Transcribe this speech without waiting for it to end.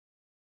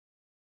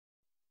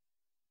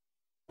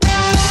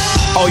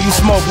Oh, you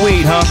smoke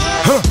weed, huh?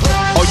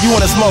 Oh, you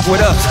wanna smoke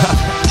with us?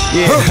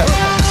 Yeah.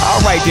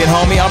 Alright then,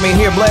 homie. I mean,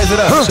 here, blaze it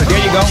up. There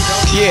you go.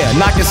 Yeah,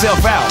 knock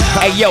yourself out.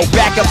 Hey, yo,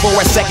 back up for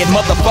a second,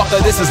 motherfucker.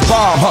 This is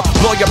bomb, huh?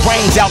 Blow your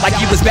brains out like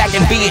you was back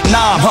in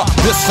Vietnam, huh?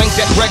 This ain't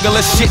that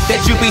regular shit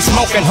that you be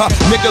smoking, huh?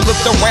 Nigga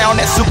looked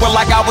around at Super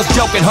like I was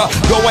joking, huh?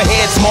 Go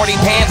ahead, smarty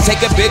pants,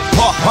 take a big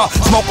puff, huh?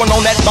 Smoking on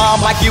that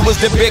bomb like you was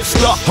the big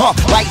stuff, huh?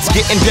 Lights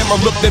getting dimmer,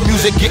 look, the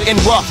music getting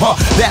rough, huh?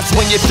 That's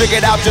when you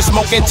figured out you're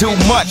smoking too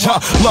much,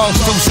 huh?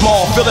 Lungs too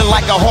small, feeling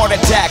like a heart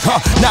attack,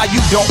 huh? Now you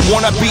don't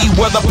wanna be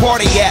where the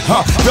party at,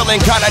 huh? Feeling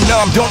kinda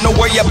numb, don't know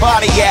where your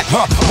body at,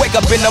 huh? Wake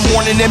up in the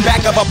morning in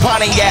back of a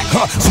Pontiac,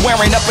 huh?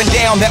 Swearing up and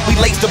down that we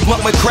laced the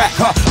blunt with crack,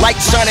 huh?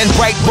 Lights shining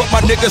bright, but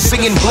my nigga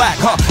singing black,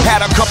 huh?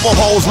 Had a couple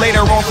holes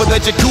later on for the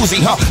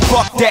jacuzzi, huh?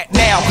 Fuck that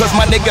now, cause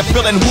my nigga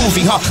feeling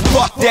woozy, huh?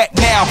 Fuck that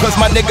now, cause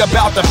my nigga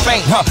about to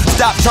faint, huh?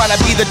 Stop trying to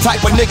be the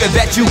type of nigga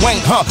that you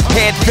ain't, huh?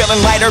 Head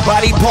feeling lighter,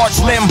 body parts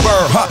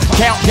limber, huh?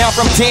 Count down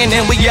from 10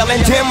 and we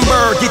yelling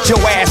timber. Get your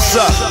ass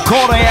up.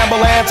 Call the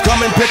ambulance,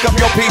 come and pick up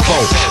your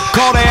people.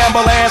 Call the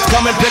ambulance,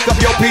 come and pick up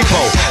your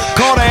people.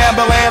 Call the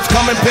ambulance,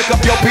 come and pick up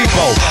your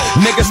people.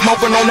 Niggas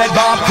smoking on that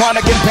bomb,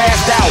 chronic and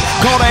passed out.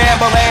 Call the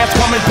ambulance,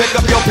 come and pick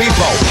up your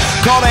people.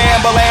 Call the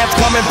ambulance,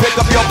 come and pick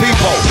up your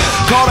people.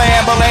 Call the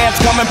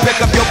ambulance, come and pick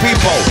up your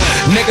people.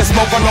 Niggas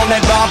smoking on that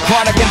bomb,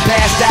 chronic and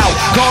passed out.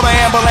 Call the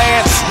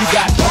ambulance. You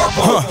got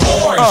purple,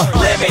 orange,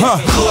 lemon,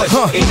 kush,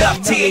 enough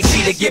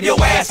THC to give your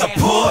ass a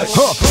push.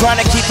 Trying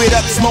to keep it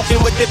up,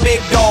 smoking with the big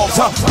dogs,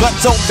 huh? Blunt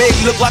so big,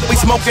 look like we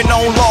smoking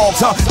on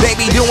logs, huh? They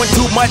be doing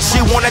too much,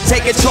 she wanna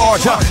take a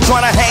charge, huh?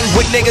 Trying to hang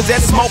with niggas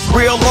that smoke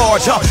real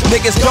large, huh?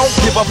 Niggas don't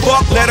give a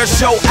fuck, let her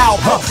show out,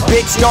 huh?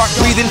 Bitch, start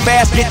breathing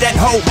fast, get that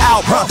hoe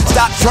out, huh?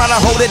 Stop trying to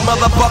hold it,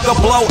 motherfucker,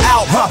 blow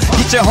out, huh?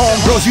 Get your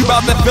homegirls, you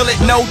bout to feel it,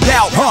 no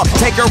doubt, huh?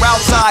 Take her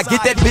outside,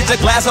 get that bitch a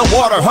glass of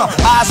water, huh?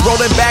 Eyes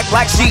rolling back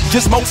like she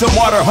just smoked some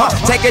water, huh?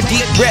 Take a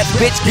deep breath,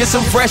 bitch, get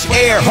some fresh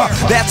air, huh?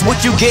 That's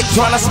what you get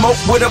trying to smoke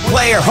with a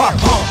player, huh?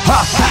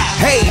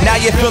 Hey, now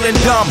you're feeling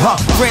dumb, huh?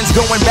 Friends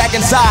going back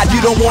inside, you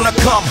don't wanna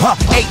come, huh?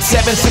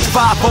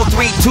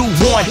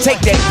 876543221, take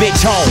that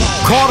bitch home.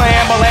 Call the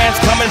ambulance,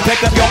 come and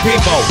pick up your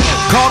people.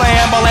 Call the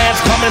ambulance,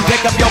 come and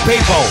pick up your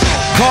people.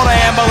 Call the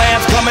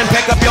ambulance, come and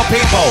pick up your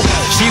people.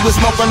 She was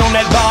smoking on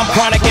that bomb,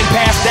 chronic and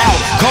passed out.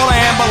 Call the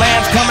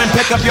ambulance, come and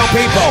pick up your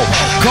people.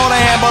 Call the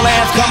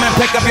ambulance, come and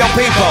pick up your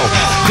people.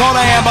 Call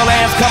the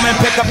ambulance, come and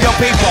pick up your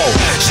people.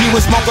 She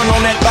was smoking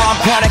on that bomb,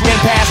 chronic and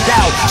passed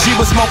out. She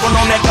was smoking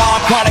on that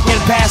bomb, chronic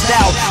and passed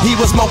out. He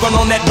was smoking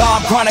on that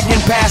bomb, chronic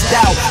and passed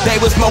out. They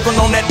was smoking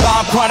on that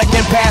bomb, chronic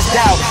and passed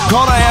out.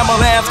 Call the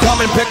ambulance,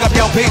 come and pick up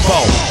your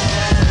people.